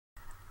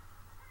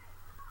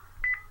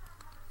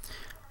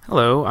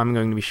Hello, I'm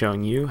going to be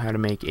showing you how to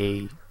make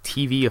a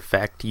TV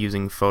effect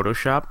using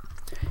Photoshop.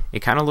 It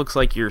kind of looks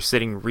like you're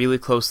sitting really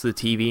close to the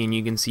TV and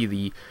you can see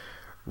the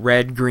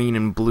red, green,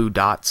 and blue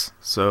dots.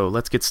 So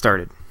let's get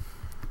started.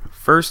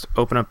 First,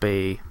 open up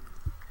a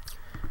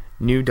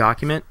new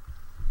document,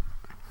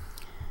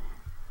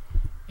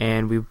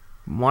 and we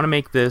want to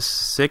make this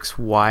 6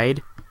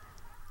 wide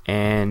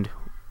and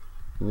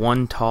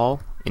 1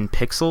 tall in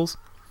pixels.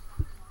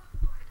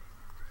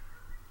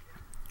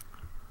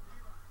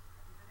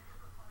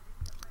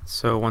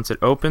 So once it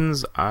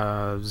opens,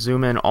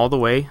 zoom in all the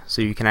way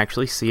so you can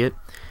actually see it,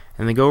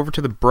 and then go over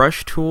to the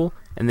brush tool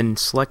and then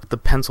select the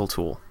pencil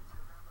tool.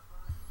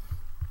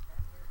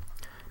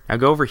 Now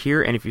go over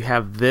here, and if you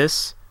have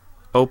this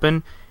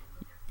open,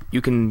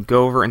 you can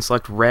go over and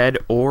select red,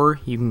 or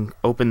you can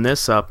open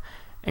this up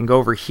and go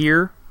over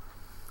here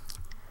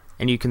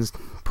and you can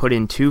put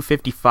in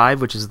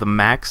 255, which is the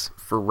max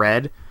for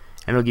red,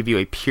 and it'll give you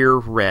a pure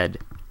red.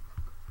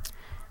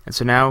 And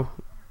so now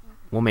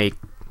we'll make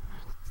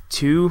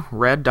 2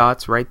 red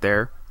dots right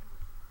there,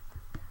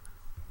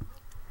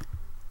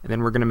 and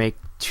then we're going to make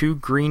 2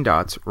 green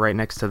dots right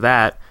next to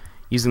that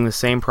using the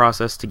same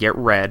process to get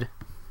red,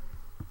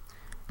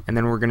 and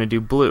then we're going to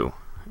do blue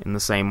in the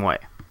same way.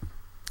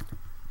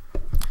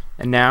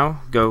 And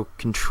now go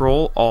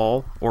Control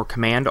All or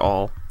Command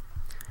All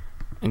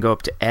and go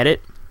up to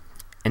Edit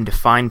and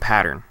Define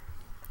Pattern,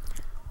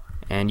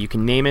 and you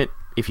can name it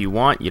if you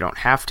want, you don't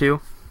have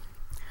to.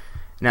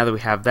 Now that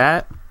we have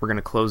that, we're going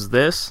to close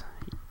this.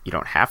 You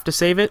don't have to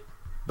save it,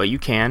 but you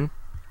can.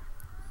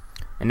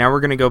 And now we're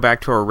going to go back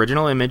to our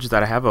original image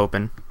that I have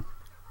open.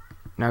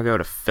 Now go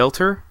to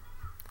Filter,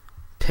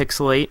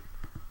 Pixelate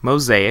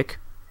Mosaic,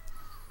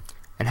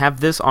 and have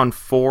this on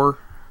 4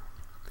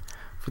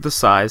 for the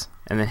size,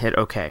 and then hit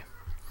OK.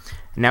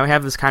 And now we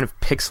have this kind of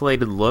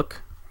pixelated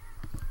look.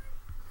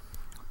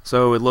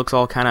 So it looks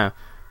all kind of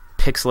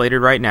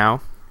pixelated right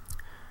now.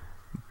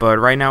 But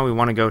right now we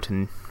want to go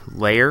to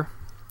Layer,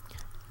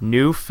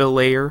 New Fill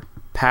Layer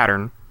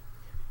Pattern,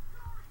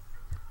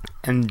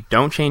 and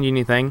don't change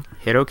anything,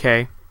 hit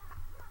OK.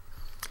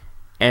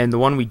 And the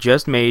one we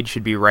just made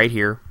should be right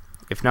here.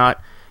 If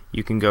not,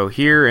 you can go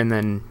here and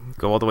then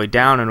go all the way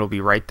down and it'll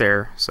be right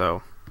there.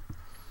 So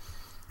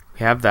we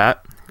have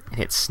that, and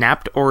hit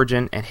Snap to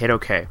Origin and hit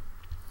OK.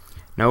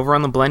 Now over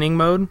on the blending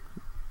mode,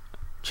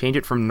 change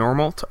it from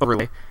normal to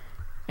overlay,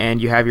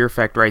 and you have your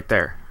effect right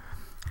there.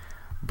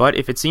 But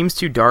if it seems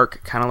too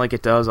dark, kind of like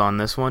it does on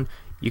this one,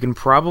 you can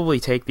probably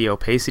take the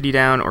opacity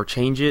down or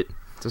change it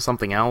to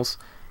something else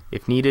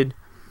if needed.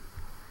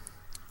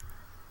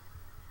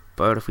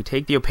 But if we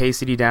take the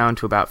opacity down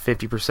to about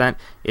 50%,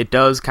 it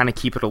does kind of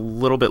keep it a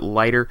little bit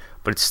lighter,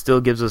 but it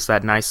still gives us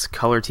that nice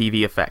color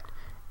TV effect.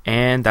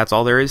 And that's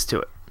all there is to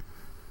it.